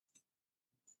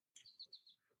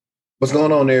What's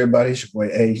going on, everybody? It's your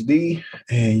boy HD,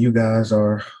 and you guys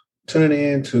are tuning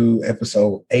in to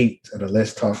episode 8 of the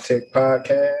Let's Talk Tech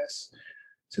podcast.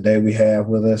 Today we have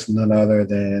with us none other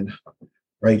than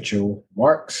Rachel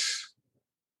Marks,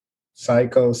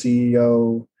 Psycho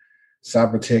CEO,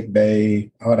 Cybertech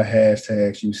Bay, all the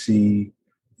hashtags you see.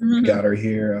 We got her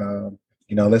here.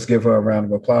 Let's give her a round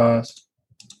of applause.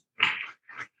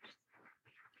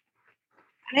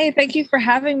 Hey, thank you for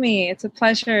having me. It's a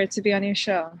pleasure to be on your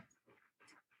show.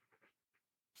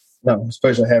 No, it's a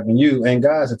pleasure having you. And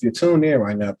guys, if you're tuned in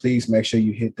right now, please make sure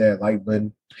you hit that like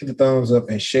button, hit the thumbs up,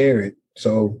 and share it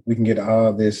so we can get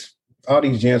all these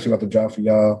gems we're about to drop for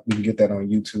y'all. We can get that on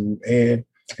YouTube. And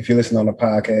if you're listening on the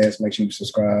podcast, make sure you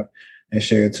subscribe and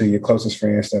share it to your closest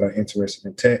friends that are interested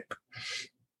in tech.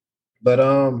 But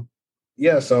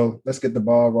so let's get the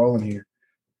ball rolling here.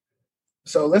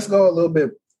 So let's go a little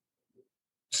bit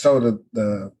so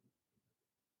the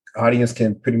audience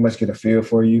can pretty much get a feel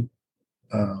for you.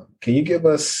 Can you give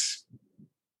us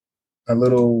a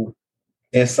little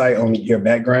insight on your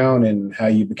background and how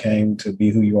you became to be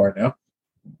who you are now?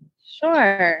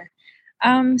 Sure.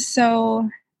 So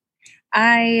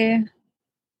I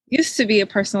used to be a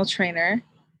personal trainer.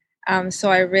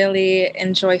 So I really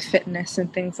enjoy fitness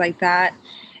and things like that.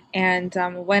 And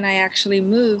when I actually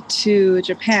moved to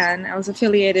Japan, I was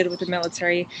affiliated with the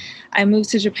military. I moved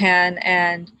to Japan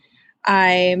and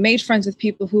I made friends with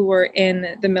people who were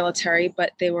in the military,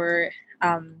 but they were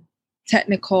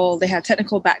technical. They had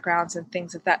technical backgrounds and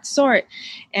things of that sort.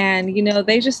 And,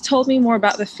 they just told me more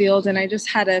about the field and I just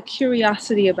had a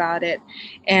curiosity about it.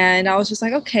 And I was just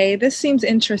like, okay, this seems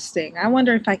interesting. I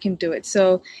wonder if I can do it.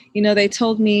 So, they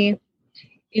told me,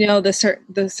 the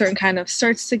certain kind of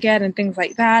certs to get and things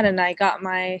like that. And I got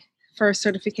my first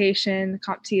certification,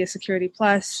 CompTIA Security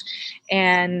Plus,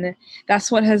 and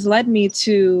that's what has led me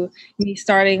to me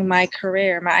starting my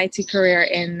IT career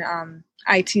in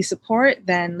IT support,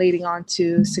 then leading on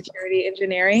to security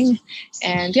engineering.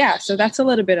 And so that's a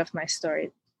little bit of my story.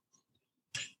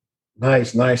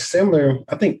 Nice. Similar.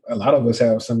 I think a lot of us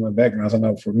have similar backgrounds. I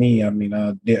know for me, I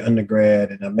did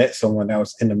undergrad and I met someone that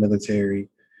was in the military,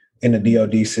 in the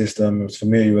DoD system, was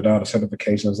familiar with all the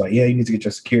certifications. Like, yeah, you need to get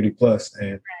your Security Plus,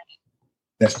 and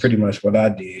that's pretty much what I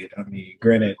did.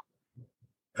 Granted,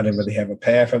 I didn't really have a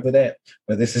path after that,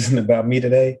 but this isn't about me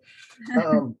today.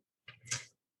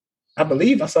 I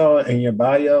believe I saw it in your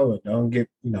bio. Don't get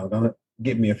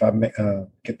me if I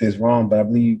get this wrong, but I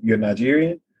believe you're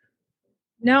Nigerian.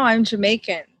 No, I'm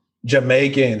Jamaican.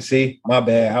 Jamaican. See, my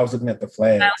bad. I was looking at the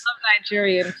flags. I love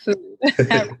Nigerian food.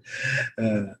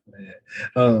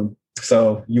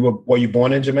 So were you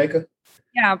born in Jamaica?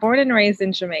 Yeah, born and raised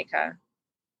in Jamaica.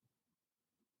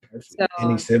 So,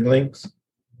 any siblings?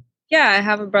 Yeah, I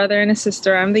have a brother and a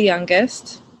sister. I'm the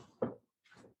youngest.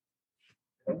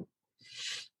 I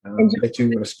bet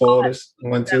you were the spoilest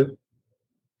one too.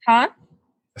 Huh?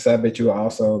 So I bet you were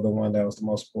also the one that was the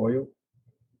most spoiled.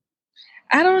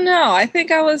 I don't know. I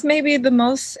think I was maybe the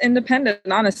most independent,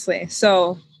 honestly.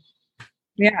 So,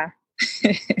 yeah.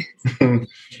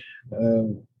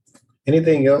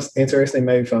 Anything else interesting,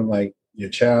 maybe from like your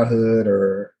childhood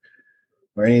or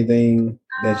anything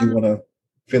that you want to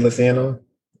fill us in on?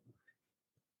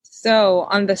 So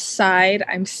on the side,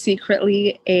 I'm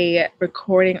secretly a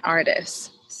recording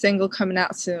artist. Single coming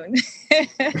out soon.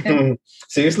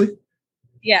 Seriously?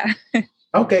 Yeah.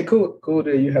 Okay, cool.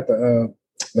 That you have to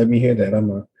let me hear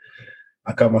that.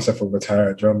 I call myself a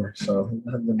retired drummer, so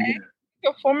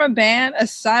form a band, a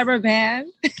cyber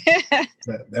band.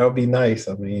 that would be nice.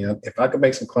 If I could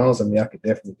make some clones of me, I could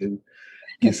definitely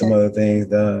get some other things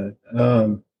done.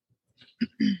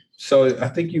 So I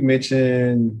think you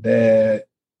mentioned that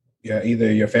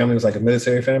either your family was like a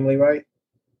military family, right?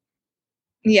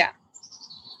 Yeah.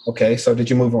 Okay, so did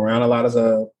you move around a lot as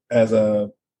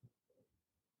a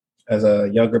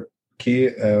younger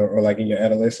kid or like in your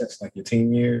adolescence, like your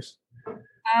teen years?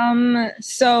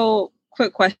 So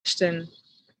quick question.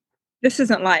 This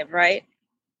isn't live, right?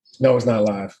 No, it's not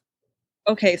live.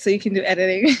 Okay, so you can do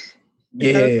editing.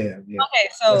 Yeah. Okay,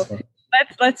 so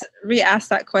let's re-ask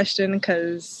that question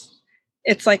because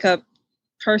it's like a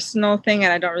personal thing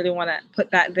and I don't really want to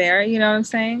put that there, you know what I'm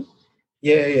saying?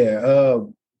 Yeah.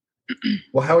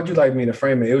 Well, how would you like me to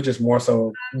frame it? It was just more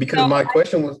so because my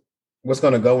question was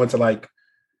going to go into like,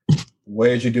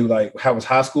 where did you do, like, how was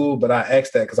high school? But I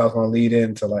asked that because I was going to lead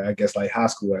into like, I guess like high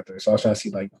school after. So I was trying to see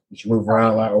like, did you move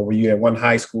around a lot, or were you at one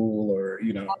high school, or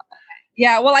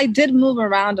Yeah, well, I did move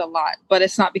around a lot, but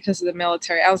it's not because of the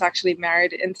military. I was actually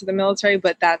married into the military,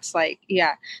 but that's like,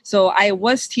 yeah. So I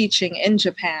was teaching in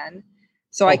Japan.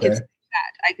 So okay.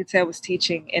 I could say I was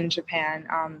teaching in Japan,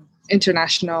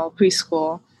 international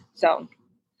preschool. So,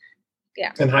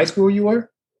 yeah. In high school, you were?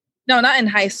 No, not in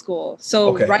high school. So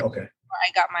Okay, right okay. before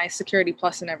I got my Security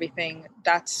Plus and everything,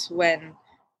 that's when,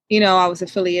 you know, I was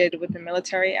affiliated with the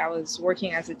military. I was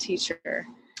working as a teacher.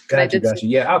 But I did Got you.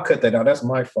 Yeah, I'll cut that out. That's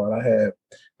my fault. I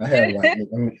have like,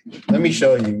 let me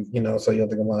show you, so you'll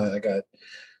think I'm lying. I got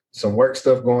some work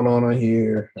stuff going on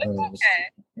here, okay.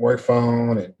 work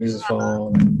phone and business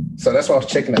phone. So that's why I was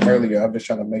checking it earlier. I'm just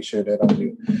trying to make sure that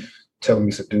I'm telling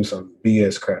me to do some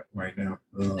BS crap right now.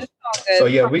 It's all So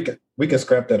good. yeah, we can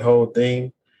scrap that whole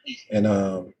thing. And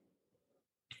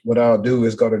what I'll do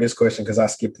is go to this question because I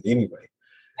skipped it anyway.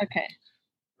 Okay.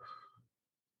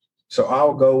 So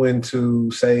I'll go into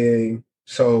saying,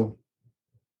 so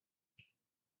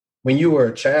when you were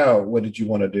a child, what did you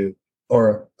want to do?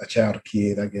 Or a child, a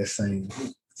kid, I guess, same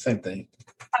thing.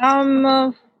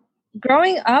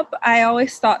 Growing up, I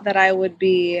always thought that I would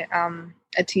be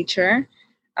a teacher.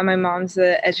 My mom's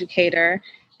an educator,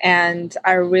 and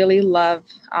I really love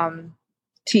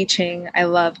teaching. I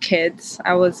love kids.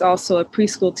 I was also a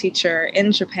preschool teacher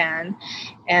in Japan,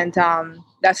 and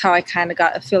that's how I kind of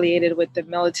got affiliated with the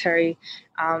military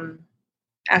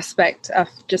aspect of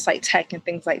just like tech and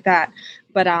things like that.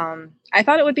 But I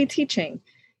thought it would be teaching,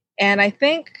 and I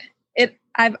think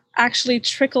I've actually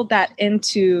trickled that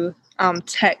into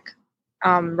tech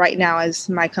right now as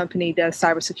my company does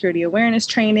cybersecurity awareness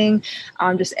training,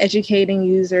 just educating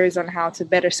users on how to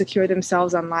better secure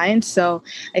themselves online. So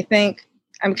I think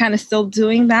I'm kind of still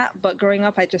doing that. But growing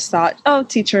up, I just thought, oh,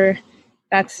 teacher,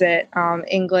 that's it.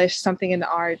 English, something in the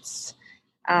arts.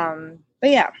 But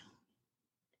yeah.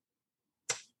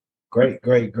 Great,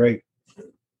 great, great.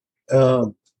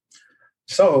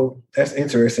 So that's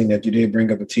interesting that you did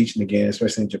bring up the teaching again,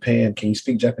 especially in Japan. Can you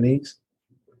speak Japanese?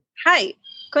 Hi.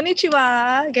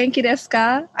 Konnichiwa. Genki desu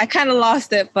ka? I kind of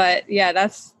lost it, but yeah,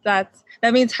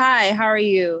 that means hi. How are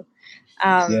you?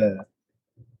 Yeah.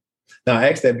 No, I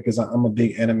asked that because I'm a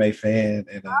big anime fan,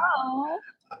 and Oh.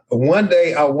 one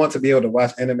day I want to be able to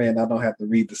watch anime and I don't have to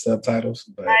read the subtitles.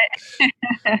 But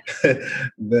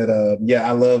yeah,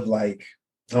 I love like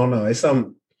I don't know. I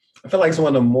feel like it's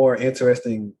one of the more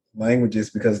interesting languages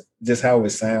because just how it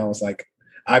sounds. Like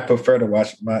I prefer to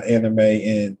watch my anime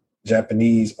in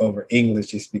Japanese over English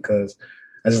just because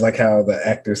I just like how the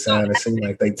actors sound. It seems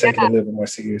like they take it a little bit more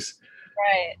serious.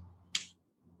 Right.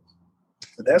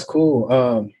 But that's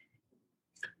cool.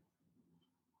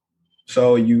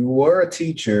 So you were a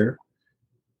teacher,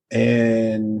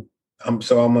 and I'm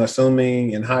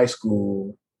assuming in high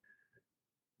school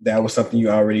that was something you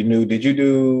already knew. Did you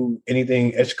do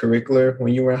anything extracurricular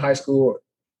when you were in high school?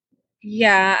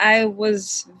 Yeah, I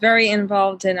was very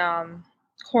involved in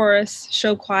chorus,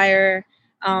 show choir,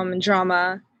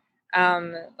 drama.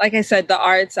 Like I said, the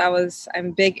arts.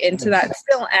 I'm big into that.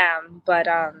 Still am, but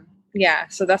yeah.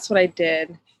 So that's what I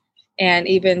did, and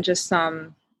even just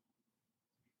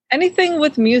anything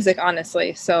with music,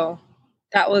 honestly. So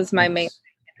that was my main Nice.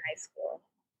 thing in high school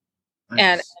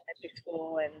and Nice. elementary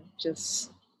school, and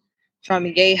just from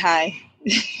yay high.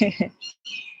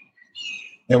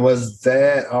 And was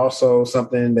that also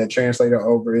something that translated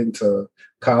over into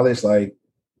college? Like,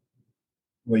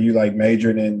 were you like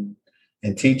majored in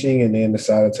teaching and then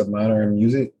decided to minor in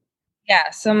music? Yeah,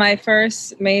 so my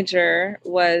first major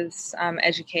was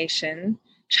education,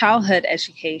 childhood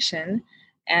education.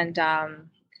 And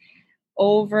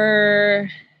over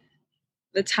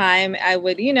the time, I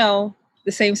would,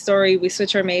 the same story, we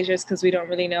switch our majors because we don't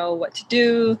really know what to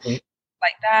do, Mhm.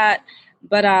 like that.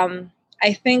 But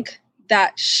I think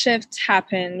that shift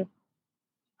happened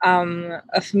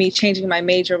of me changing my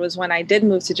major was when I did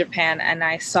move to Japan and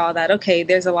I saw that, okay,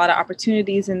 there's a lot of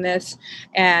opportunities in this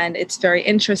and it's very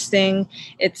interesting.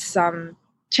 It's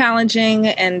challenging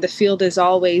and the field is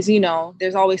always,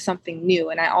 there's always something new.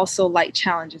 And I also like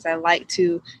challenges. I like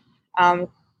to um,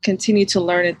 continue to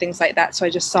learn and things like that. So I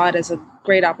just saw it as a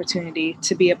great opportunity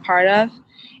to be a part of.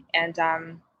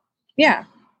 And yeah.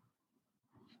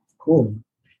 Cool.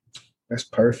 That's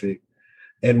perfect.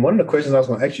 And one of the questions I was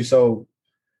going to ask you, so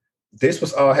this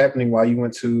was all happening while you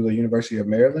went to the University of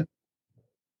Maryland?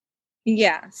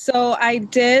 Yeah. So I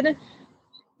did.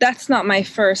 That's not my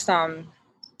first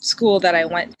school that I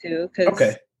went to Okay.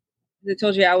 because I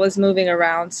told you I was moving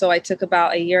around. So I took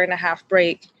about a year and a half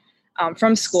break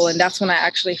from school. And that's when I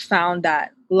actually found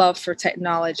that love for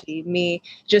technology, me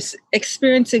just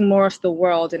experiencing more of the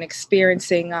world and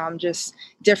experiencing just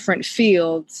different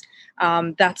fields.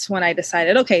 That's when I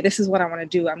decided, okay, this is what I want to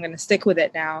do. I'm going to stick with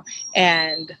it now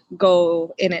and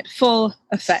go in it full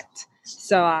effect.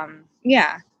 So,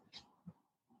 yeah.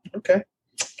 Okay.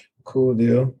 Cool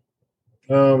deal.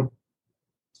 Um,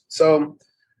 so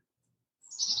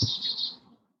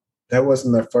that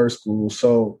wasn't the first school.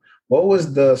 So what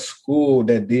was the school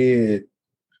that did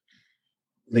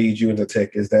lead you into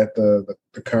tech? Is that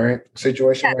the current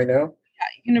situation Yeah, right now?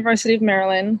 University of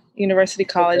Maryland, University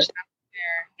Okay. College.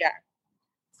 There.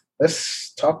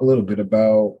 Let's talk a little bit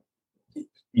about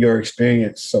your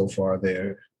experience so far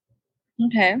there. Yeah.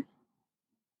 Okay.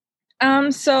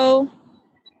 So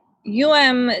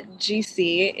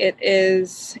UMGC, it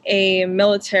is a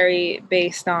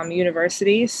military-based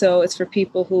university. So it's for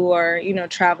people who are,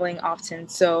 traveling often.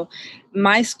 So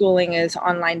my schooling is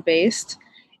online based.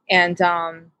 And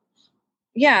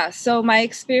yeah, so my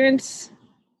experience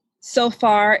so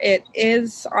far, it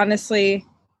is honestly,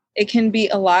 it can be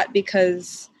a lot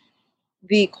because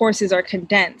the courses are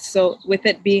condensed. So with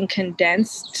it being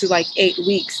condensed to like 8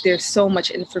 weeks, there's so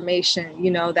much information,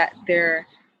 that they're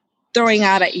throwing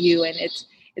out at you, and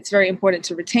it's very important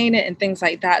to retain it and things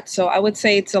like that. So I would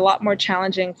say it's a lot more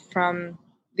challenging from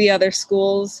the other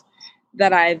schools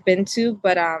that I've been to,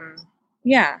 but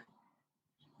yeah.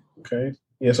 Okay.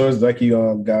 Yeah, so it's like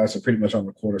you guys are pretty much on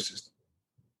the quarter system.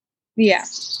 Yeah.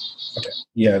 Okay.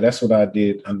 Yeah, that's what I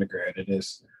did undergrad. It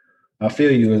is. I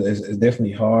feel you. It's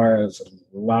definitely hard. It's a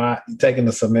lot. You're taking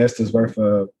the semester's worth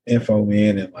of info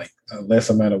in like a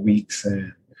less amount of weeks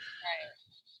and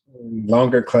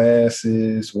longer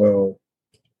classes. Well,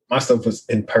 my stuff was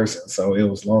in person, so it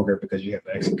was longer because you have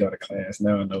to actually go to class.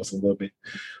 Now I know it's a little bit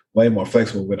way more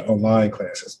flexible with online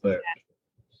classes, but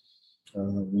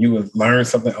you would learn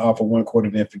something off of one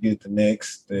quarter, then forget the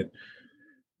next. That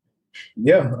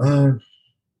yeah,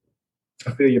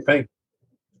 I feel your pain.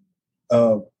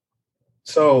 Uh,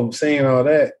 so saying all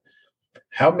that,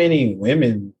 how many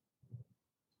women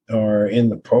are in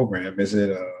the program? Is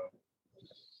it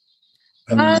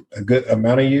um, a good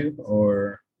amount of you,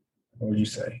 or what would you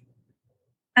say?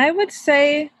 I would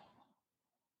say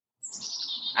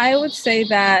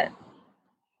that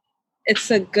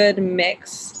it's a good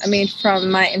mix. I mean,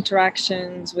 from my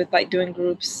interactions with like doing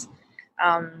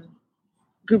um,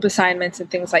 group assignments and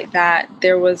things like that,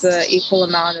 there was a equal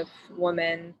amount of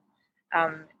women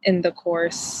in the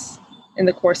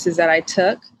courses that I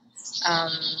took.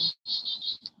 Um,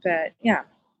 but yeah.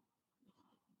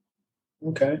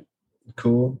 Okay,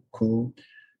 cool.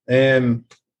 And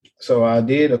so I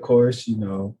did, of course,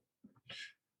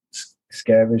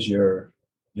 scavenge your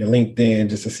LinkedIn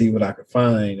just to see what I could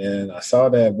find, and I saw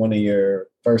that one of your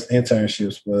first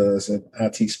internships was an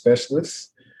IT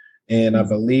specialist, and I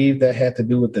believe that had to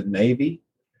do with the Navy,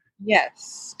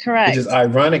 Yes, which is correct.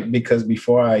 ironic because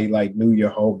before I like knew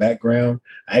your whole background,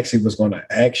 I actually was going to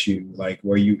ask you like,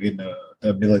 were you in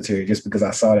the military? Just because I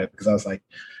saw that, because I was like,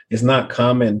 it's not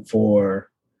common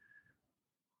for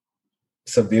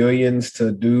civilians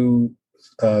to do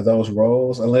those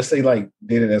roles unless they like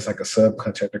did it as like a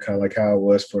subcontractor, kind of like how it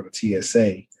was for the TSA.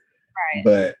 Right.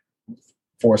 But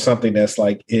for something that's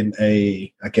like in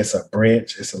I guess a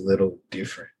branch, it's a little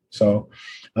different. So,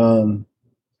 um,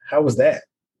 how was that?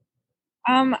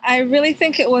 I really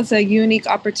think it was a unique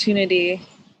opportunity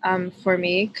for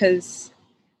me because,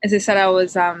 as I said, I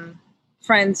was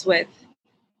friends with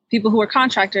people who were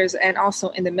contractors and also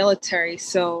in the military.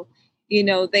 So,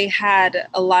 they had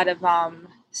a lot of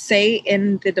say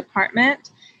in the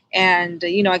department. And,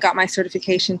 I got my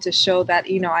certification to show that,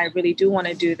 I really do want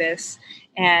to do this.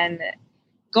 And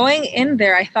going in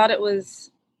there, I thought it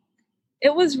was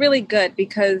really good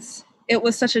because it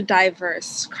was such a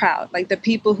diverse crowd. Like the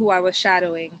people who I was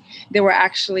shadowing, they were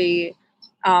actually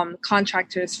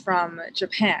contractors from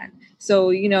Japan.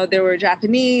 So, there were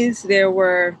Japanese, there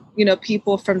were,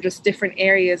 people from just different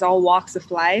areas, all walks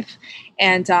of life.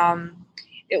 And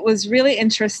it was really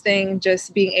interesting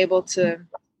just being able to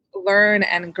learn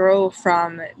and grow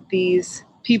from these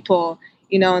people,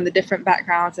 and the different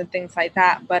backgrounds and things like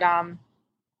that. But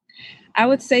I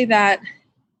would say that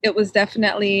it was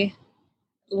definitely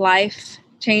life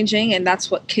changing, and that's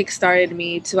what kickstarted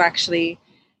me to actually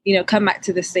come back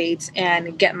to the States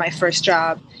and get my first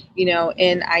job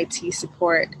in IT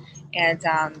support. And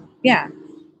yeah.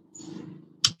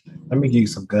 Let me give you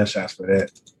some gunshots for that.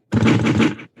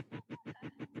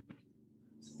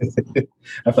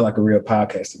 I feel like a real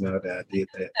podcaster now that I did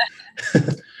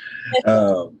that.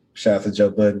 Shout out to Joe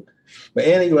Budden. But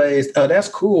anyways, that's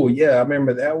cool. Yeah, I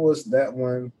remember that was that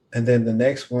one. And then the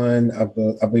next one, I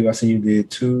believe I seen you did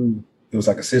two. It was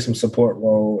like a system support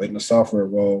role and a software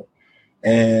role.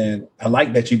 And I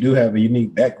like that you do have a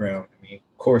unique background. I mean,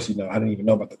 of course, I didn't even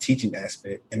know about the teaching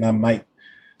aspect, and I might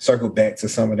circle back to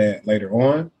some of that later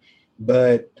on.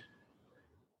 But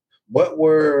what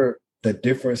were the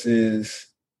differences?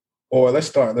 Or let's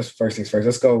first things first.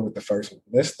 Let's go with the first one.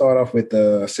 Let's start off with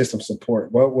the system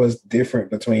support. What was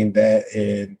different between that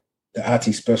and the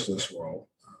IT specialist role?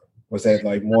 Was that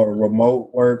like more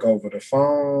remote work over the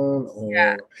phone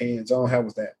Yeah. or hands-on? How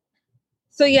was that?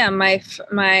 So yeah, my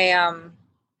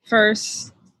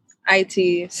first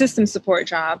IT system support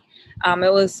job,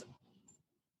 it was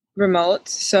remote.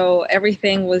 So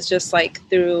everything was just like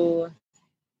through,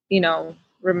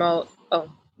 remote.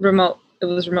 Oh, remote. It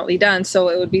was remotely done. So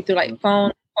it would be through like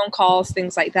phone calls,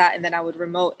 things like that, and then I would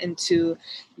remote into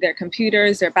their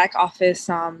computers, their back office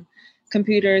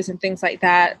computers, and things like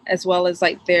that, as well as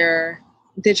like their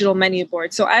digital menu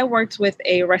board. So I worked with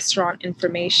a restaurant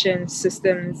information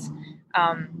systems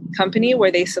company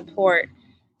where they support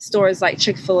stores like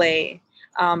Chick-fil-A,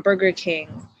 Burger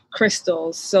King,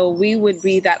 Crystals. So we would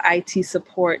be that IT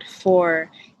support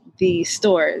for the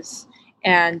stores.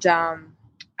 And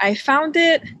I found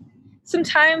it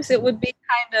sometimes it would be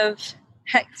kind of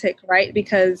hectic, right?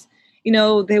 Because,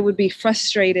 they would be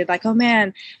frustrated, like, oh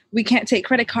man, we can't take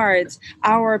credit cards,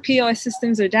 our POS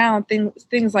systems are down,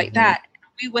 things like that.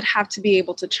 We would have to be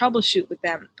able to troubleshoot with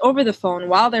them over the phone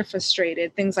while they're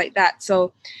frustrated, things like that.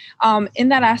 So, in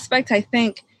that aspect, I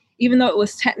think even though it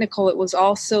was technical, it was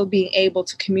also being able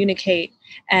to communicate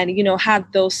and,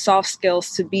 have those soft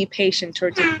skills to be patient or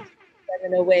to them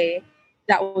in a way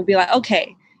that would be like,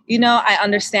 okay, I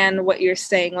understand what you're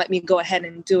saying. Let me go ahead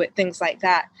and do it. Things like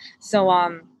that.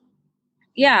 So,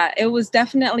 yeah, it was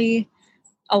definitely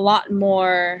a lot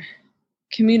more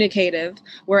communicative.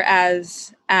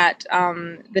 Whereas at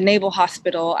the Naval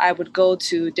Hospital, I would go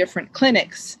to different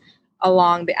clinics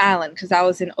along the island because I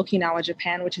was in Okinawa,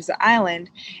 Japan, which is an island,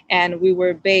 and we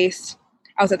were based.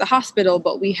 I was at the hospital,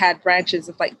 but we had branches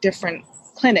of like different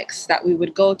clinics that we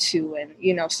would go to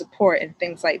and support and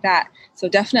things like that. So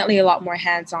definitely a lot more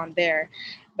hands-on there.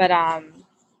 But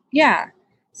yeah,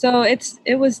 so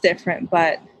it was different,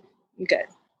 but good.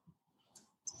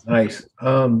 Nice.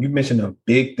 You mentioned a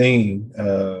big thing.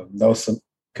 Those some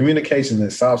communication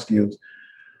and soft skills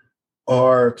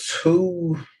are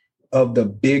two of the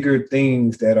bigger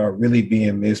things that are really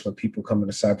being missed when people come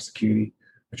into cybersecurity,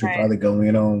 which we'll Right. probably go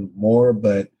in on more.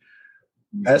 But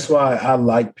that's why I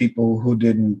like people who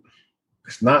didn't.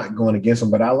 It's not going against them,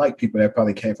 but I like people that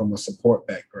probably came from a support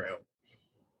background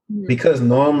Mhm. because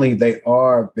normally they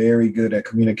are very good at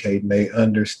communicating. They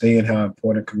understand how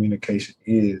important communication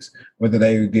is, whether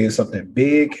they did something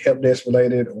big, help desk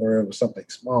related, or it was something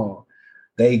small.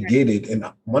 They get it. And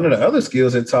one of the other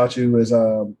skills it taught you is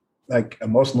like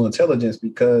emotional intelligence,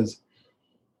 because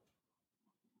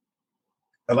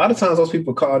a lot of times those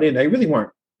people called in, they really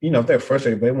weren't, if they're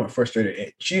frustrated, but they weren't frustrated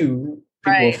at you.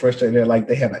 People were Right. frustrated, like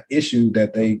they had an issue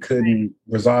that they couldn't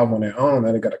resolve on their own,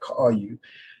 and they got to call you.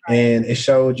 Right. And it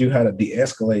showed you how to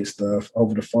de-escalate stuff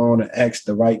over the phone and ask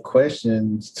the right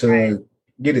questions Right. to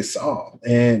get it solved.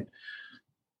 And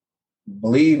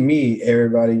believe me,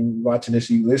 everybody watching this,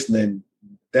 you listening,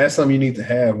 that's something you need to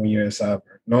have when you're in cyber.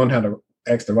 Knowing how to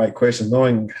ask the right questions,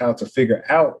 knowing how to figure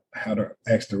out how to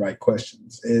ask the right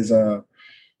questions is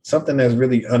something that's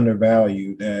really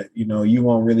undervalued that you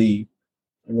won't really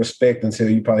respect until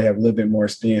you probably have a little bit more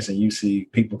experience and you see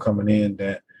people coming in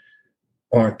that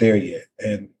aren't there yet.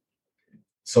 And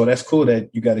so that's cool that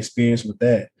you got experience with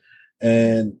that.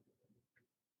 And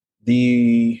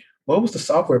what was the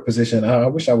software position? I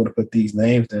wish I would have put these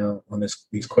names down on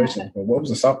these questions, but what was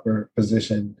the software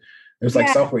position? It was like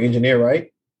Yeah. software engineer,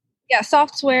 right? Yeah.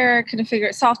 Software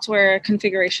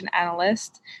configuration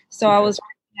analyst. So I Okay. was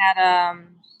working at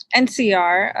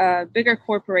NCR, a bigger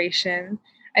corporation.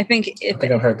 I think I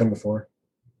think I've heard them before.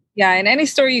 yeah, in any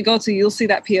store you go to, you'll see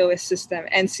that POS system,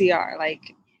 NCR,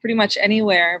 like pretty much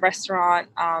anywhere, restaurant,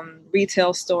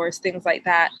 retail stores, things like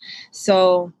that.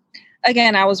 So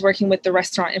again, I was working with the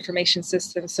restaurant information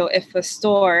system. So if a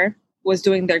store was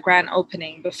doing their grand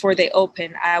opening, before they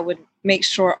open, I would make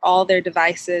sure all their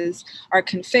devices are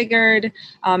configured,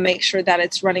 make sure that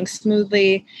it's running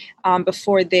smoothly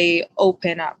before they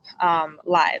open up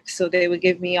live. So they would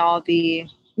give me all the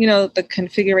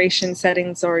configuration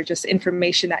settings or just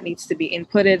information that needs to be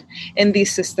inputted in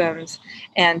these systems.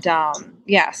 And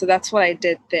yeah, so that's what I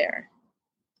did there.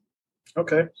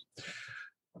 Okay.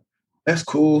 That's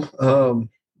cool.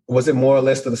 Was it more or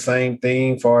less the same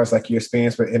thing as far as like your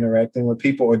experience with interacting with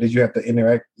people, or did you have to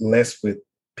interact less with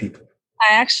people?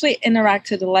 I actually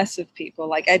interacted less with people.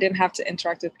 Like I didn't have to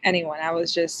interact with anyone. I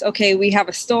was just, okay, we have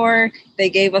a store. They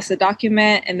gave us a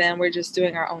document and then we're just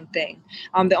doing our own thing.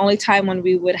 The only time when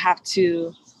we would have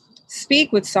to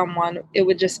speak with someone, it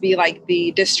would just be like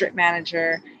the district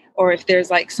manager, or if there's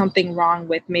like something wrong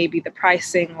with maybe the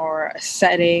pricing or a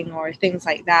setting or things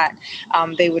like that,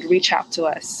 they would reach out to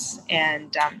us.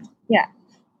 And yeah.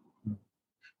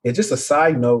 Yeah, just a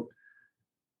side note,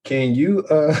 can you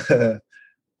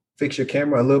fix your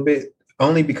camera a little bit,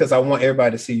 only because I want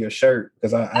everybody to see your shirt.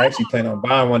 Because I actually plan on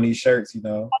buying one of these shirts, you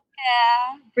know.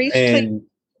 Yeah, breach please. And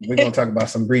we're gonna talk about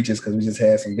some breaches because we just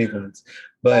had some big ones.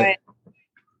 But Right.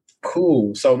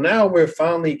 cool. So now we're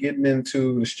finally getting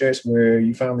into the stretch where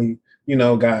you finally, you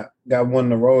know, got one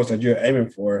of the roles that you're aiming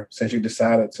for since you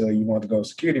decided you want to go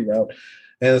security route.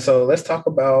 And so let's talk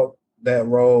about that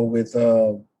role with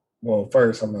well,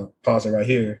 first I'm gonna pause it right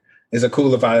here. Is it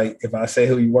cool if I say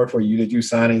who you work for? Did you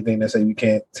sign anything that say you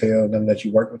can't tell them that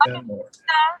you work with them? Or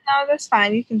No, that's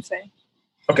fine. You can say.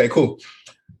 okay, cool.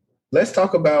 Let's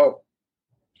talk about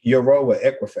your role with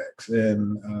Equifax,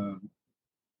 and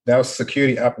that was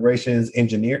security operations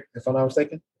engineer, if I'm not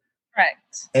mistaken.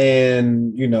 Correct.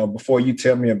 And you know, before you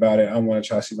tell me about it, I want to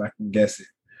try to see if I can guess it.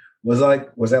 Was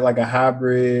that like a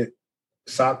hybrid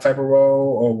SOC type of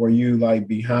role, or were you like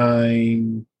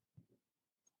behind?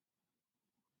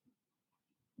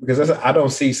 Because I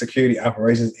don't see security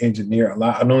operations engineer a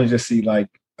lot. I only just see like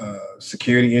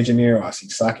security engineer, or I see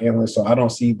SOC analyst. So I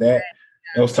don't see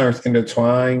those terms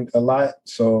intertwined a lot.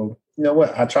 So you know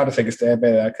what? I try to take a stab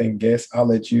at it. I couldn't guess. I'll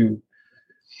let you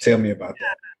tell me about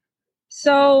that.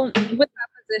 So with that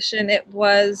position, it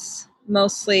was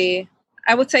mostly,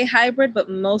 I would say hybrid, but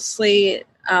mostly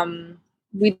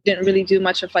we didn't really do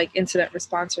much of like incident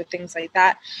response or things like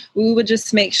that. We would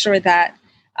just make sure that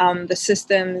the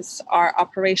systems are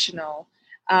operational.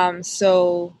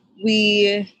 So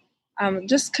we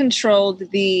just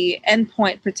controlled the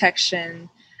endpoint protection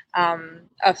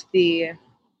of the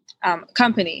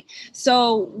company.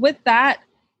 So with that,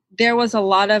 there was a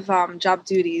lot of job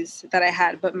duties that I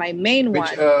had, but my main Which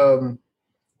one,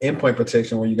 endpoint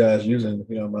protection were you guys using, if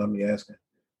you don't mind me asking?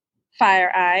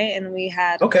 FireEye, and we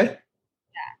had Okay.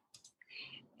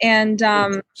 And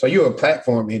so you're a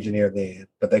platform engineer then,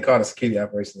 but they call it a security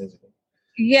operations engineer.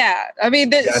 Yeah, I mean,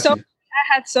 Gotcha.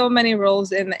 I had so many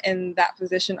roles in that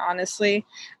position, honestly.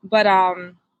 But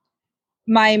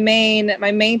my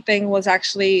main thing was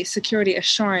actually security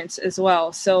assurance as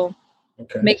well. So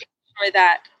making sure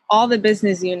that all the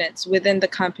business units within the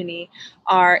company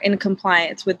are in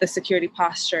compliance with the security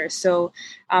posture. So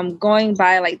going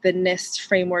by like the NIST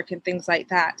framework and things like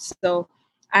that. So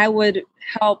I would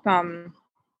help,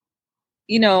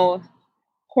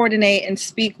 coordinate and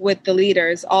speak with the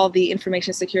leaders, all the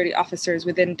information security officers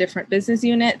within different business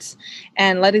units,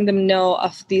 and letting them know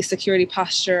of the security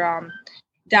posture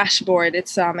dashboard.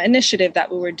 It's initiative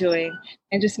that we were doing,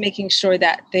 and just making sure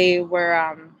that they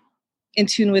were in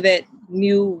tune with it,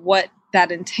 knew what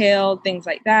that entailed, things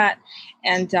like that.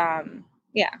 And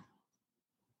yeah.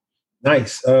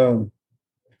 Nice. So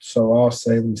I'll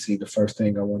say, let me see, the first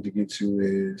thing I wanted to get to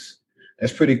is,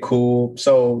 that's pretty cool.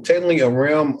 So technically a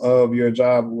realm of your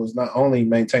job was not only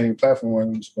maintaining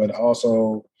platforms, but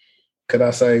also, could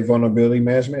I say, vulnerability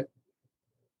management?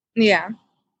 Yeah.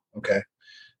 Okay.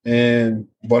 And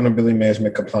vulnerability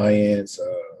management, compliance,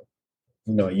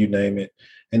 you name it.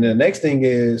 And the next thing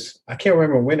is, I can't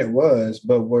remember when it was,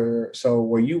 but were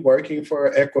you working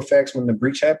for Equifax when the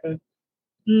breach happened?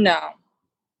 No.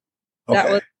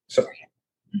 Okay.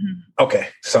 Okay,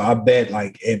 so I bet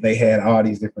like if they had all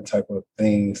these different type of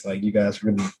things, like you guys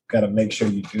really got to make sure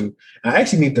you do. I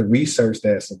actually need to research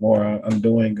that some more. I'm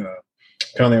doing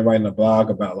currently writing a blog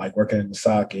about like working in the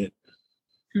socket,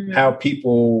 how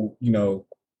people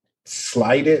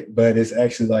slight it, but it's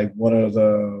actually like one of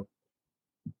the.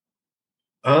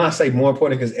 I'll not say more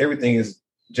important because everything is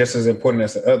just as important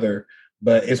as the other,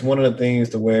 but it's one of the things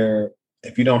to where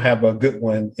if you don't have a good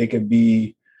one, it could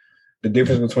be the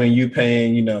difference between you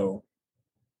paying, $5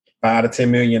 to $10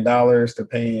 million to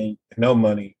paying no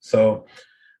money. So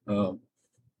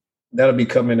that'll be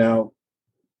coming out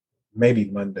maybe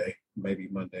Monday.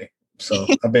 So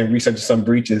I've been researching some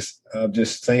breaches,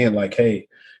 just saying like, hey,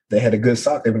 they had a good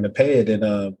SOC, they're going to pay it.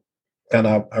 And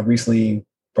I recently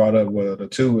brought up the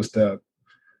two was the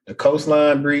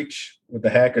Coastline breach with the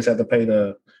hackers had to pay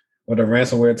the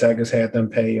ransomware attackers had them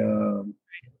pay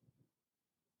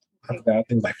I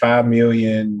think like $5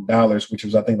 million, which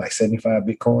was I think like 75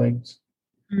 Bitcoins.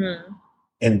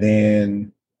 And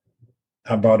then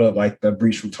I brought up like the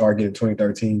breach from Target in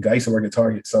 2013. I used to work at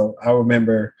Target, so I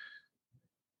remember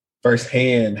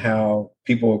firsthand how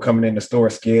people were coming in the store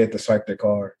scared to swipe their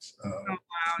cards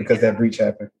because that breach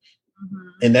happened.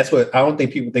 And that's what I don't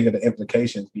think people think of the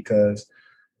implications, because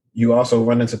you also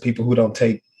run into people who don't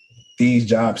take these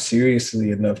jobs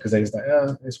seriously enough because they just like,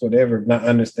 it's whatever, not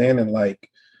understanding like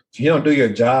if you don't do your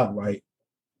job right,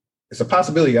 it's a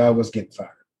possibility I was getting fired.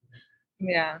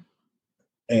 Yeah.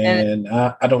 And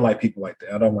I don't like people like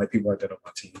that. I don't like people like that on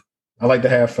my team. I like to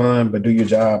have fun, but do your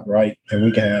job right, and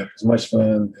we can have as much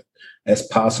fun as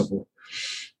possible.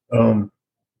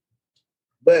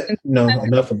 But And no,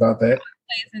 enough about that.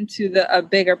 plays into a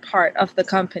bigger part of the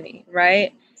company,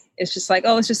 right? It's just like,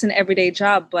 oh, it's just an everyday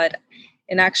job, but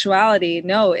in actuality,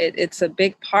 no, it's a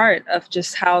big part of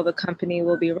just how the company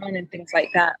will be run and things like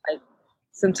that. Like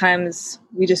sometimes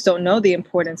we just don't know the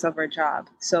importance of our job,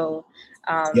 so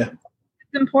Yeah,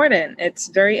 it's important. It's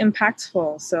very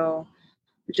impactful. So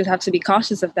we just have to be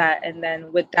cautious of that. And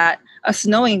then with that, us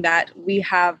knowing that we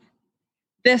have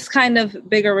this kind of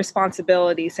bigger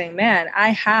responsibility saying, man, I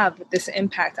have this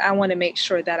impact. I want to make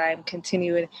sure that I'm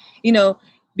continuing, you know,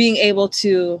 being able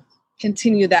to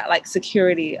continue that like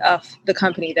security of the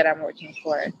company that I'm working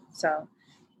for. So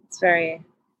it's very,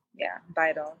 yeah,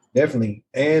 vital. definitely.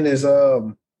 And is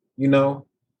you know,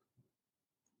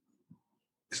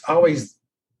 it's always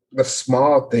the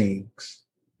small things.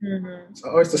 Mm-hmm. It's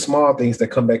always the small things that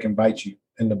come back and bite you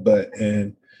in the butt.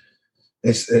 And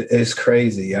it's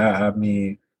crazy. I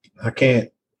mean, I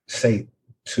can't say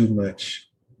too much,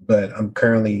 but I'm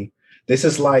currently this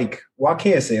is like well, I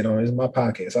can't say it on it's my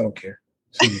podcast. I don't care.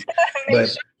 See, Make but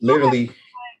sure literally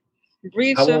I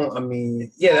breach of won't I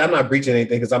mean, yeah, I'm not breaching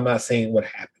anything because I'm not saying what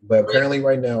happened. But currently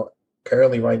right now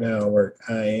at work,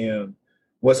 I am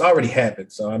what's already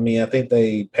happened. So I mean I think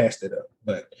they passed it up.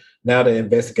 But now the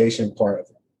investigation part,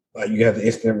 like you have the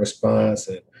incident response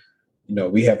and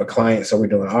we have a client, so we're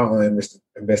doing our own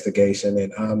investigation,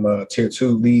 and I'm a tier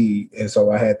 2 lead, and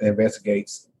so I had to investigate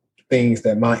things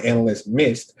that my analysts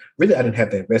missed. Really, I didn't have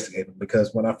to investigate them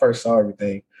because when I first saw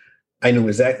everything, I knew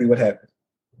exactly what happened.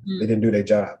 They didn't do their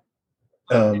job.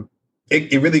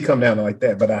 It really come down to like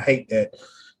that, but I hate that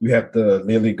you have to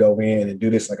literally go in and do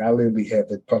this. Like I literally had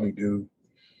to probably do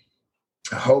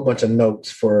a whole bunch of notes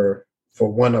for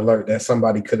one alert that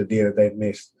somebody could have did that they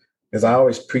missed. Because I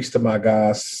always preach to my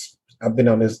guys. I've been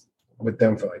on this with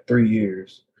them for like 3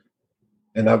 years,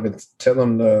 and I've been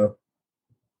telling them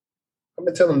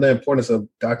the importance of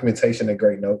documentation and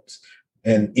great notes.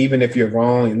 And even if you're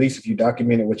wrong, at least if you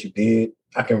documented what you did,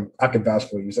 I can vouch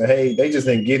for you. Say, hey, they just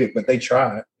didn't get it, but they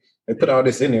tried. They put all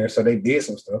this in there, so they did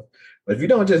some stuff. But if you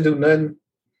don't just do nothing,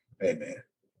 hey man,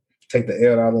 take the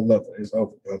L out of the love. It's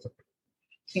over, brother.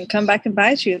 can come back and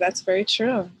bite you. That's very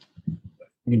true.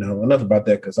 Enough about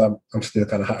that because I'm still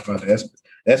kind of hot about that.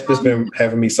 That's just been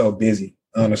having me so busy.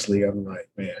 Honestly, I'm like,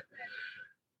 man.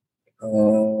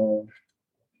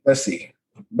 Let's see.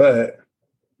 But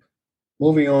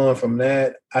moving on from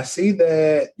that, I see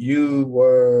that you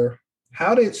were.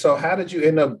 How did you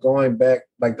end up going back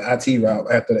like the IT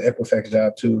route after the Equifax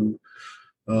job to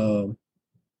um,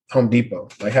 Home Depot?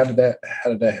 Like, how did that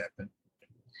happen?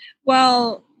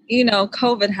 Well,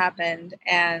 COVID happened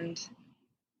and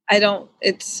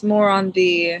it's more on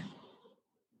the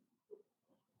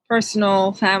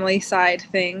personal family side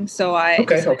thing. So I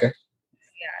Okay, okay.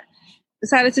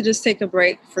 decided to just take a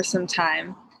break for some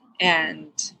time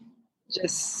and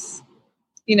just,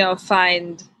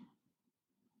 find,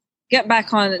 get back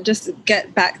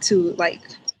to like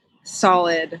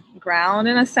solid ground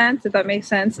in a sense, if that makes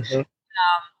sense. Mm-hmm.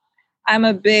 I'm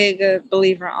a big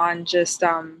believer on just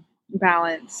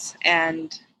balance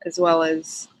and as well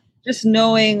as just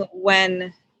knowing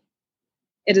when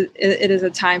it is a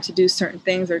time to do certain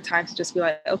things or time to just be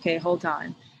like, okay, hold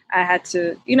on. I had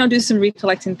to, do some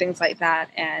recollecting, things like that.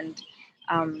 And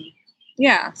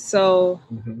yeah, so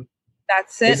Mm-hmm.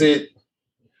 that's Is it.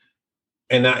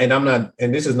 it? I'm not,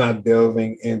 and this is not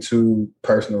delving into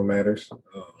personal matters.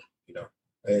 You know,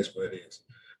 that's what it is.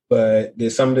 But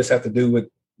did some of this have to do with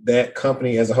that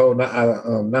company as a whole? Not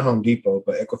Home Depot,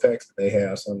 but Equifax. They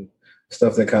have some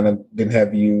stuff that kind of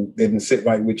didn't sit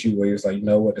right with you, where you're like, you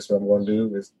know what, this is what I'm going to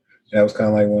do. Is that was kind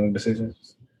of like one of the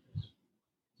decisions?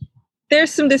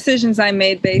 There's some decisions I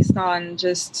made based on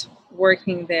just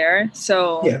working there.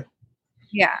 So Yeah,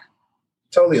 yeah.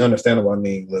 totally understandable. I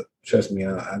mean, look, trust me,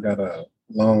 I got a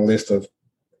long list of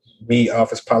me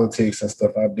office politics and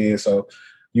stuff I did. So,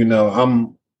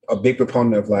 I'm a big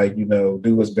proponent of like,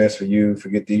 do what's best for you,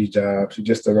 forget these jobs, you're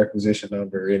just a requisition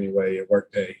number anyway at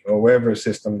Workday or wherever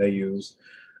system they use,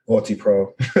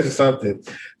 Multi-Pro, something.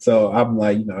 So I'm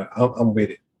like, I'm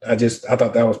with it. I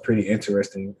thought that was pretty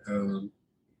interesting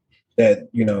that,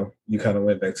 you kind of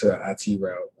went back to the IT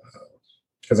route.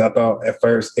 Because I thought at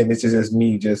first, and this is just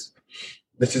me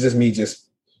just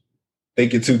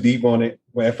thinking too deep on it.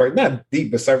 When at first, not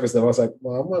deep, but surface level, I was like,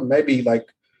 well, maybe like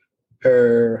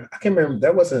I can't remember.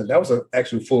 That was an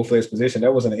actual full fledged position.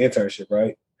 That wasn't an internship,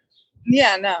 right?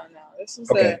 Yeah, no. This is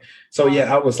Okay. So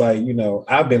yeah, I was like,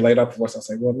 I've been laid off before. So I was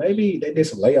like, well, maybe they did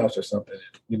some layoffs or something.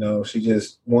 She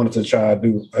just wanted to try to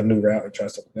do a new route and try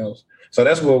something else. So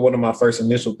that's what one of my first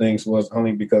initial things was,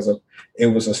 only because of it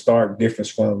was a stark difference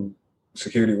from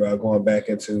security route going back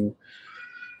into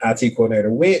IT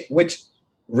coordinator, which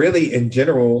really in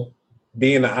general,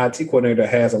 being an IT coordinator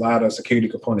has a lot of security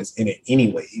components in it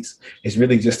anyways. It's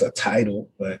really just a title,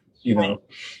 but you know,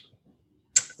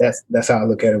 that's how I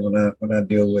look at it when I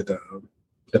deal with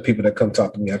the people that come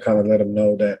talk to me. I kind of let them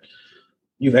know that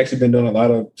you've actually been doing a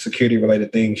lot of security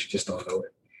related things. You just don't know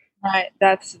it. Right.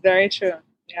 That's very true.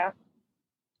 Yeah.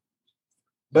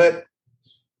 But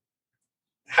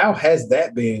how has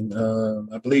that been?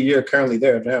 I believe you're currently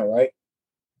there now, right?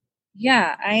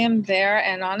 Yeah, I am there.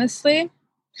 And honestly,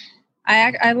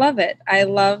 I love it. I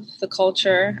love the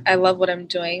culture. I love what I'm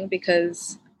doing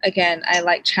because, again, I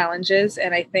like challenges.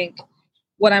 And I think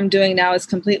what I'm doing now is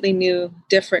completely new,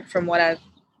 different from what I've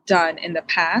done in the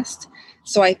past.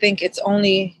 So I think it's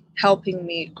only helping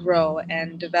me grow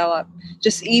and develop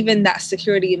just even that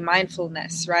security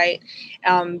mindfulness, right?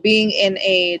 Being in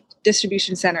a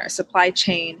distribution center, a supply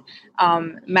chain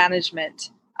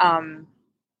management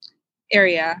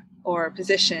area or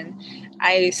position,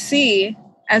 I see,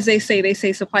 as they say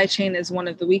supply chain is one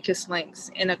of the weakest links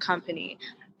in a company.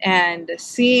 And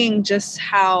seeing just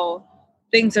how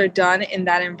things are done in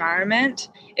that environment,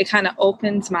 it kind of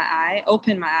opened my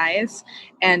eyes.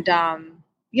 And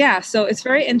yeah, so it's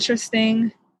very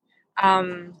interesting.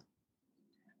 Um,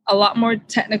 a lot more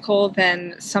technical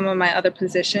than some of my other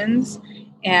positions.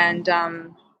 And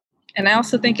I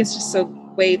also think it's just a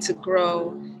way to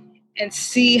grow and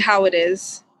see how it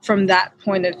is from that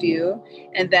point of view.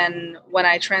 And then when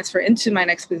I transfer into my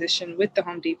next position with the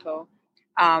Home Depot,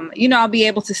 I'll be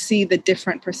able to see the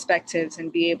different perspectives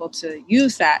and be able to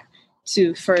use that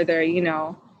to further,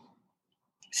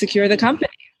 secure the company.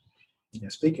 Yeah,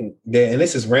 and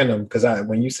this is random because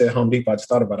when you said Home Depot, I just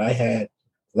thought about it. I had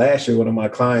last year one of my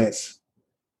clients,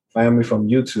 family from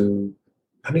YouTube.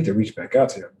 I need to reach back out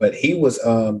to him, but he was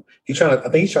I think he's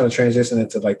trying to transition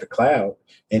into like the cloud,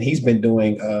 and he's been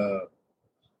doing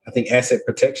I think asset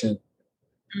protection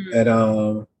at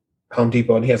Home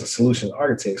Depot, and he has a solution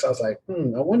architect. So I was like,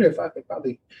 I wonder if I could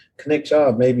probably connect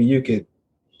y'all. Maybe you could,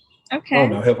 Okay. I don't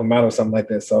know, help him out or something like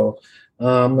that. So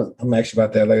I'm actually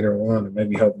about that later on, and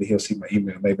maybe hopefully he'll see my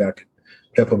email. Maybe I could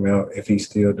help him out if he's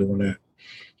still doing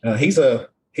that.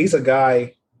 He's a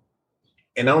guy,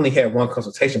 and I only had one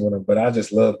consultation with him, but I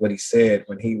just loved what he said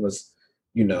when he was,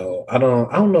 I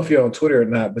don't know if you're on Twitter or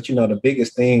not, but the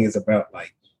biggest thing is about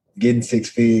like getting 6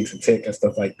 figs and tech and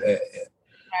stuff like that.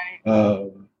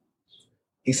 Right.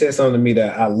 He said something to me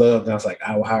that I loved, and I was like,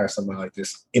 I will hire somebody like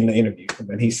this in the interview.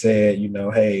 And he said,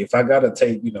 hey, if I gotta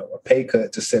take, a pay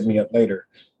cut to set me up later,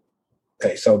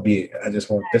 okay, so be it. I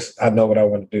just want this. I know what I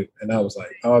want to do. And I was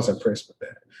impressed with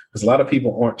that. Because a lot of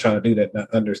people aren't trying to do that, not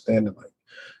understanding, like,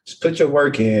 just put your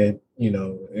work in,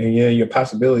 and your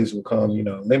possibilities will come,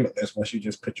 limitless once you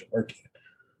just put your work in.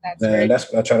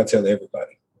 That's what I try to tell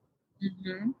everybody.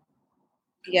 Mm-hmm.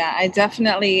 Yeah, I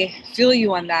definitely feel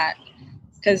you on that.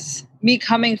 Because me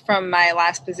coming from my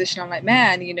last position, I'm like,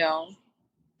 man,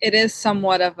 it is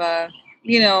somewhat of a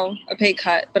pay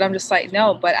cut, but I'm just like,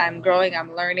 no, but I'm growing,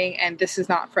 I'm learning, and this is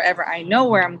not forever. I know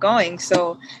where I'm going,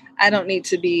 so I don't need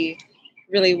to be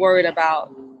really worried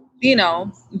about,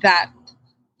 that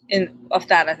of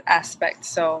that aspect.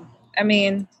 So, I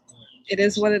mean, it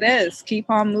is what it is.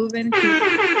 Keep on moving.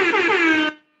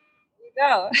 Go.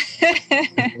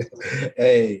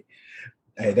 Hey,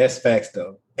 that's facts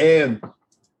though. And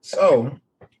so,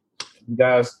 you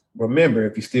guys remember,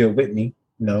 if you're still with me,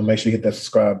 make sure you hit that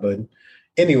subscribe button.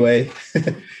 Anyway,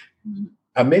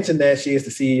 I mentioned that she is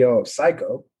the CEO of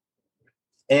Psycho.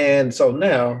 And so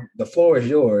now the floor is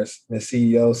yours, Ms.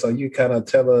 CEO. So you kind of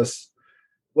tell us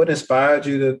what inspired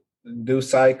you to do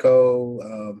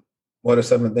Psycho. What are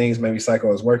some of the things maybe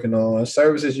Psycho is working on,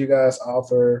 services you guys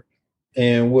offer,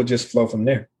 and we'll just flow from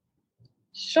there.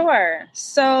 Sure.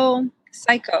 So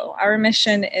Psycho, our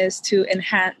mission is to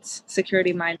enhance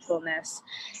security mindfulness.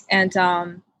 And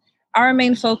our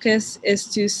main focus is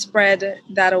to spread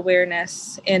that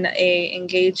awareness in a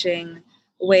engaging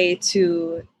way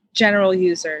to general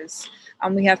users.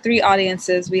 We have 3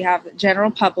 audiences. We have general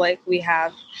public, we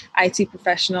have IT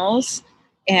professionals,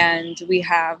 and we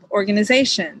have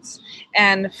organizations.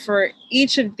 And for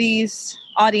each of these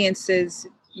audiences,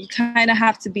 you kind of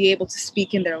have to be able to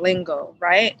speak in their lingo,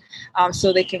 right?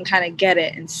 So they can kind of get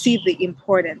it and see the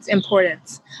importance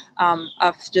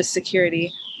of just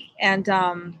security. And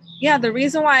the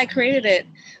reason why I created it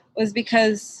was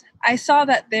because I saw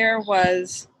that there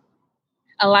was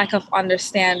a lack of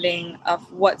understanding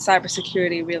of what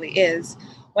cybersecurity really is.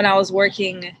 When I was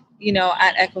working,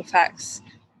 at Equifax,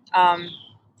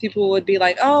 people would be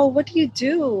like, "Oh, what do you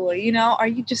do? Are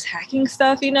you just hacking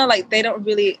stuff?" Like they don't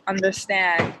really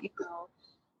understand,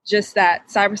 just that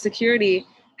cybersecurity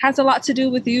has a lot to do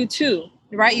with you too,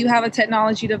 right? You have a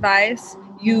technology device,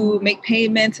 you make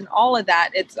payments and all of that.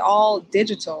 It's all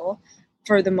digital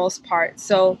for the most part.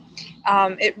 So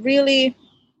it really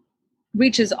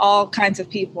reaches all kinds of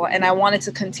people. And I wanted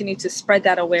to continue to spread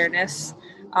that awareness,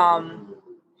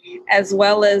 as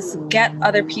well as get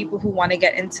other people who want to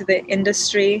get into the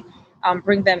industry,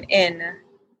 bring them in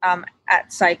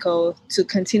at Psycho to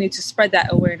continue to spread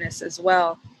that awareness as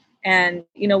well. And,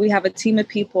 we have a team of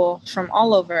people from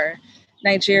all over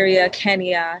Nigeria,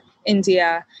 Kenya,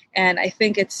 India. And I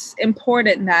think it's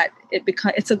important that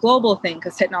it's a global thing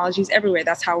because technology is everywhere.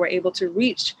 That's how we're able to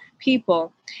reach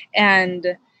people.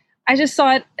 And I just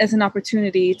saw it as an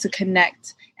opportunity to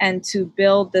connect and to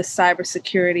build this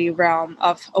cybersecurity realm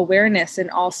of awareness and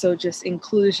also just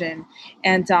inclusion.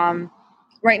 And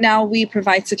right now we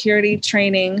provide security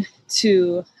training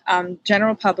to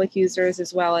general public users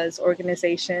as well as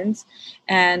organizations.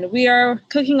 And we are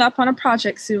cooking up on a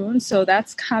project soon, so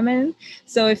that's coming.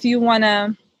 So if you want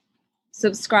to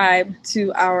subscribe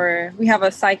to we have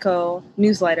a Psycho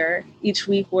newsletter each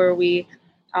week where we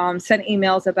send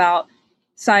emails about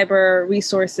cyber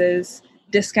resources,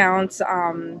 discounts,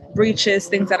 breaches,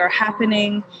 things that are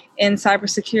happening in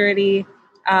cybersecurity,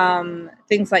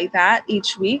 things like that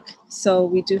each week. So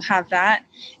we do have that.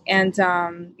 And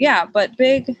but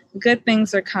big, good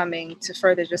things are coming to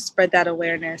further just spread that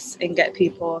awareness and get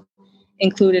people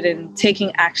included in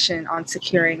taking action on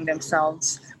securing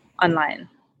themselves online.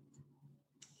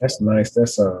 That's nice.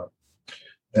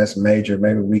 That's major.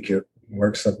 Maybe we could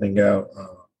work something out.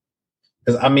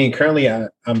 Because currently I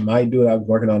might do it. I'm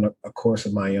working on a course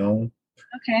of my own.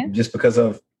 Okay. Just because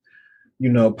of,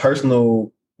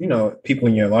 personal, people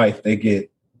in your life, they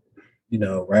get,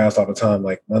 roused all the time.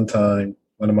 Like one time,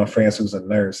 one of my friends who's a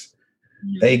nurse,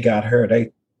 they got her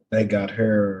in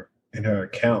her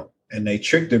account and they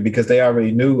tricked her because they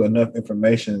already knew enough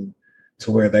information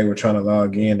to where they were trying to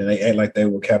log in and they act like they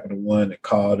were Capital One and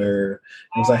called her.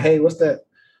 It was like, hey, what's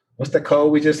the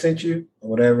code we just sent you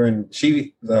or whatever? And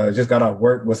she just got off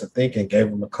work, wasn't thinking, gave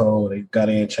them a code. They got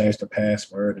in, changed the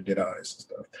password and did all this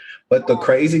stuff. But the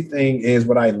crazy thing is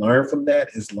what I learned from that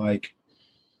is like,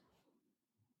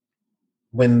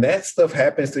 when that stuff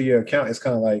happens to your account, it's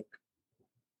kind of like,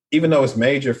 even though it's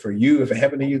major for you, if it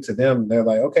happened to you, to them, they're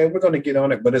like, okay, we're going to get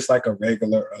on it. But it's like a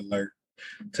regular alert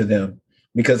to them.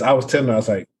 Because I was telling her, I was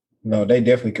like, no, they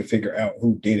definitely could figure out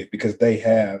who did it because they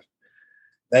have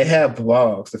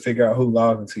logs to figure out who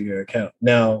logged into your account.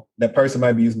 Now, that person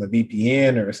might be using a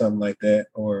VPN or something like that,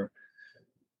 or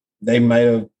they might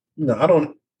have,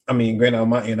 granted, on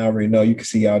my end, I already know you can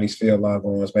see all these failed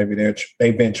logons. Maybe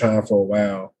they've been trying for a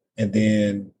while, and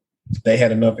then they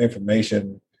had enough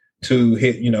information to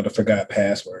hit, the forgot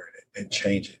password and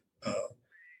change it.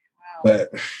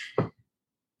 But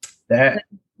that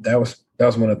was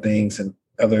one of the things, and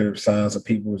other signs of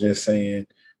people just saying,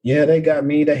 yeah, they got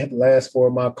me. They had the last four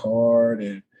of my card.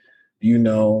 And,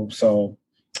 so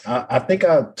I think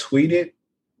I tweeted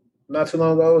not too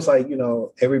long ago. It's like,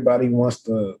 everybody wants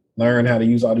to learn how to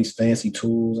use all these fancy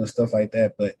tools and stuff like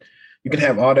that. But you can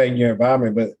have all that in your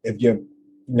environment. But if your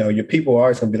people are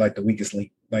always going to be like the weakest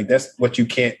link. Like that's what you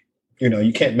can't,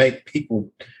 you can't make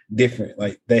people different.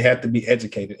 Like they have to be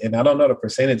educated. And I don't know the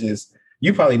percentages.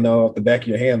 You probably know off the back of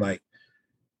your hand, like,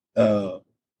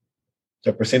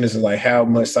 the percentage is like how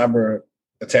much cyber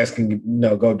attacks can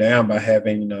go down by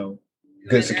having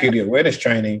good security awareness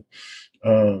training.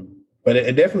 But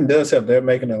it definitely does help. They're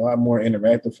making it a lot more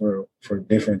interactive for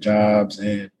different jobs,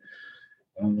 and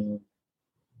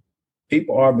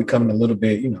people are becoming a little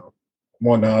bit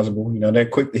more knowledgeable. They're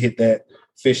quick to hit that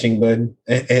phishing button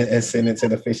and send it to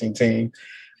the phishing team.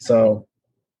 So,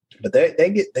 but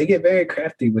they get very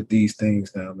crafty with these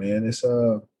things now, man.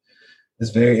 It's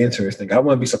very interesting. I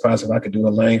wouldn't be surprised if I could do a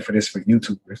lane for this for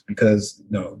YouTubers because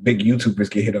big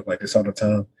YouTubers get hit up like this all the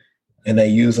time, and they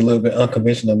use a little bit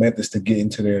unconventional methods to get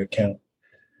into their account.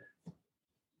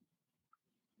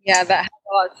 Yeah, that has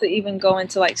a lot to even go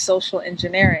into like social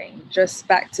engineering, just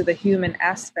back to the human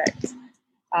aspect.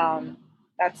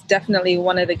 That's definitely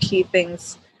one of the key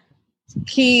things,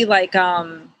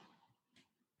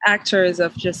 actors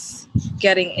of just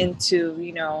getting into,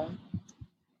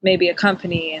 maybe a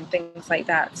company and things like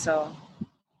that. So,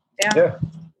 yeah. Yeah.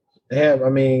 They have,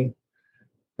 nothing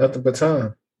but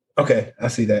time. Okay, I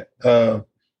see that.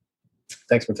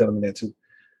 Thanks for telling me that too.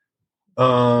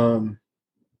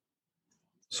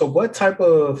 So what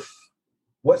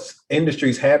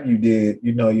industries have you did,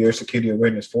 your security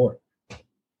awareness for?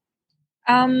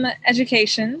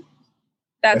 Education.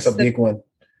 That's a big one.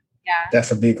 Yeah.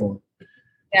 That's a big one.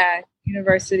 Yeah,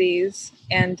 universities.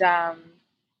 And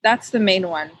that's the main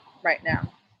one right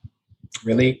now.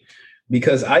 Really?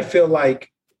 Because I feel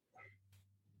like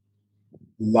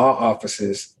law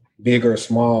offices, big or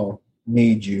small,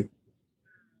 need you.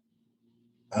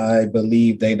 I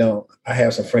believe they don't. I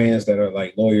have some friends that are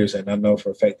like lawyers, and I know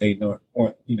for a fact they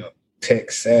aren't,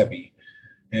 tech savvy.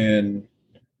 And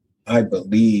I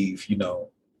believe,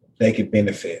 they could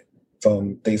benefit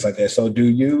from things like that. So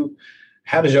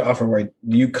how does your offering work?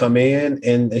 Do you come in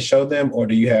and show them, or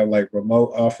do you have like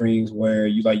remote offerings where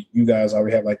you guys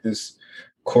already have like this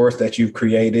course that you've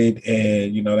created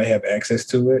and, they have access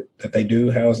to it that they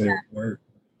do? How does it work?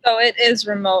 So it is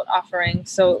remote offering.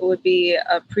 So it would be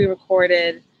a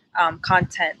pre-recorded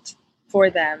content for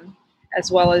them,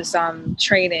 as well as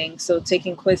training. So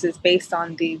taking quizzes based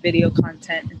on the video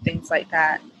content and things like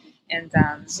that. And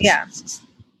yeah.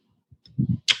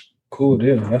 Cool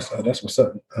deal. That's what's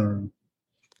up.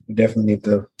 Definitely need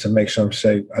to make sure I'm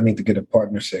safe. I need to get a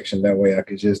partner section. That way I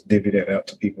could just divvy that out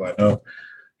to people I know.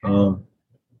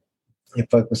 And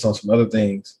focus on some other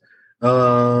things.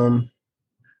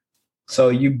 So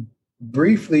you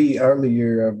briefly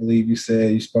earlier, I believe you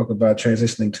said you spoke about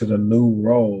transitioning to the new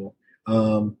role.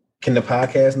 Can the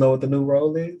podcast know what the new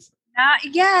role is? Not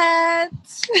yet.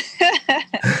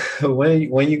 When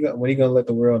you gonna let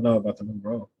the world know about the new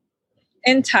role?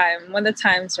 In time, when the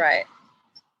time's right.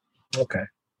 Okay,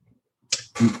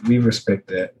 we respect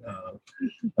that.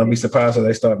 I'll be surprised if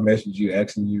they start messaging you,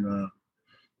 asking you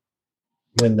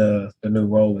when the new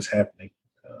role is happening.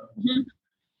 Mm-hmm.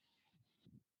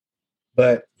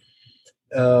 But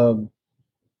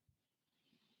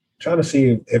trying to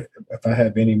see if I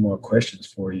have any more questions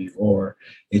for you, or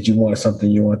if you want something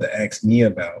you want to ask me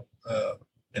about,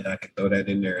 and I can throw that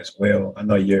in there as well. I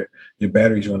know your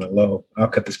battery's running low. I'll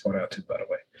cut this part out too, by the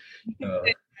way.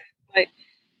 Like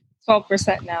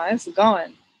 12% now. It's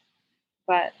going.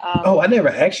 But I never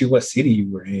asked you what city you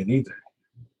were in either.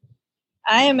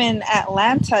 I am in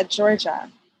Atlanta, Georgia.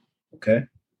 Okay,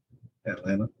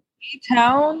 Atlanta.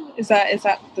 A-Town? Is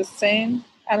that the same?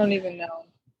 I don't even know.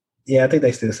 Yeah, I think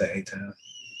they still say A-Town.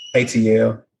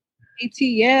 ATL.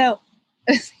 ATL.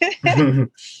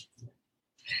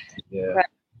 Yeah. But,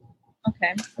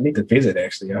 okay. I need to visit,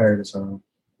 actually. I heard it's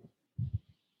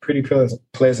pretty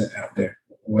pleasant out there.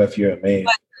 Well, if you're a man.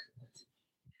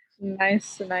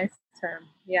 Nice term.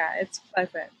 Yeah, it's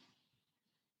pleasant.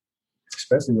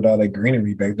 Especially with all that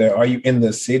greenery back there. Are you in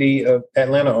the city of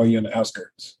Atlanta or are you in the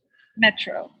outskirts?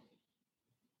 Metro.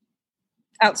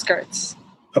 Outskirts.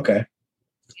 Okay.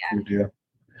 Yeah. Good deal.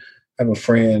 I have a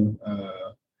friend,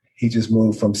 he just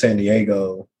moved from San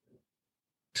Diego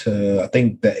to, I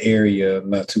think, the area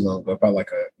not too long ago, about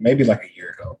maybe a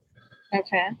year ago.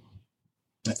 Okay.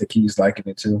 I think he's liking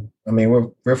it too. I mean,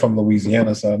 we're from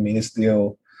Louisiana, so I mean, it's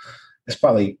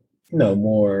probably,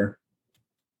 more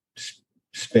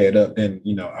sped up than,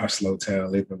 our slow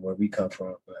town living where we come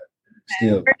from, but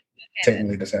still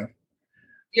technically the South.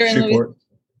 You're in Louisiana?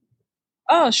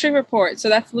 Oh, Shreveport. So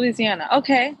that's Louisiana.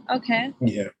 Okay.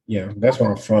 Yeah. That's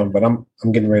where I'm from, but I'm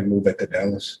getting ready to move back to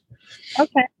Dallas.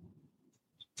 Okay.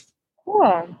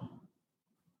 Cool.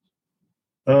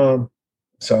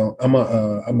 So I'm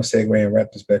a segue and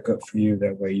wrap this back up for you.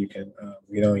 That way you can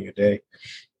get on your day.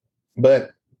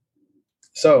 But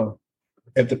so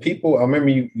if the people, I remember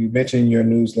you mentioned your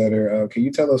newsletter. Can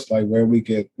you tell us where we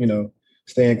could,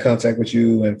 stay in contact with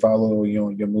you and follow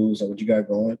your moves and what you got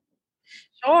going?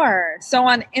 Sure. So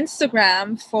on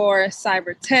Instagram for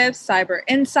cyber tips, cyber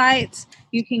insights,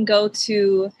 you can go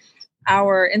to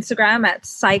our Instagram at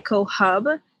Cyco Hub.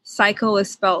 Cyco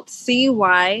is spelled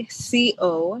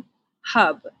CYCO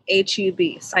Hub, HUB,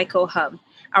 Cyco Hub.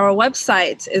 Our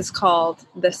website is called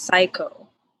The Cyco,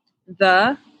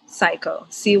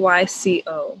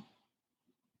 CYCO.com,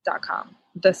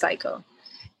 The Cyco.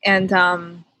 And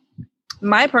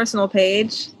my personal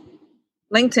page,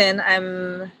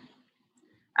 LinkedIn,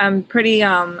 I'm pretty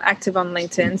active on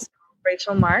LinkedIn, so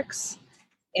Rachel Marks.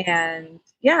 And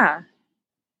yeah,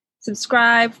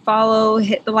 subscribe, follow,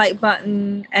 hit the like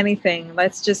button, anything.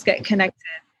 Let's just get connected.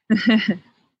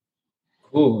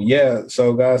 Cool. Yeah.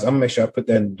 So guys, I'm gonna make sure I put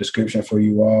that in the description for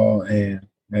you all, and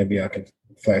maybe I can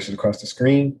flash it across the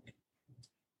screen.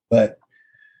 But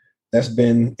that's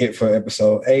been it for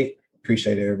episode 8.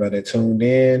 Appreciate everybody that tuned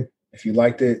in. If you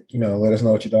liked it, let us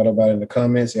know what you thought about it in the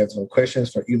comments. If you have some questions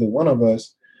for either one of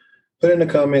us, put in the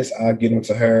comments. I'll get them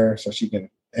to her so she can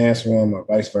answer them, or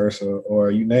vice versa,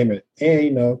 or you name it.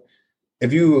 And,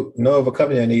 if you know of a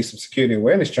company that needs some security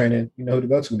awareness training, you know who to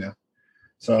go to now.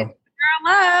 So, girl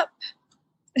up.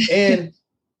 And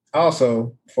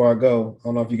also, before I go, I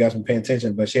don't know if you guys been paying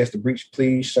attention, but she has the Breach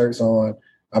Please shirts on.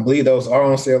 I believe those are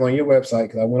on sale on your website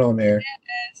because I went on there.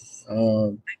 Yes.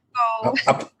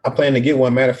 I plan to get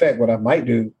one. Matter of fact, what I might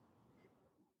do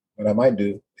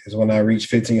is when I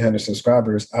reach 1,500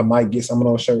 subscribers, I might get some of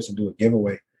those shirts and do a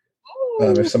giveaway.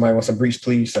 If somebody wants a Breach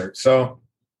Please shirt. So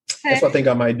that's what I think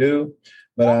I might do.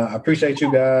 But I appreciate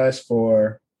you guys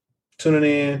for tuning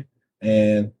in.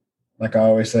 And like I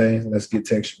always say, let's get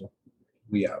textual.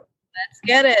 We out. Let's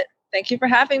get it. Thank you for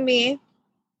having me.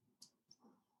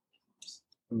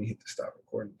 Let me hit the stop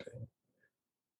recording thing.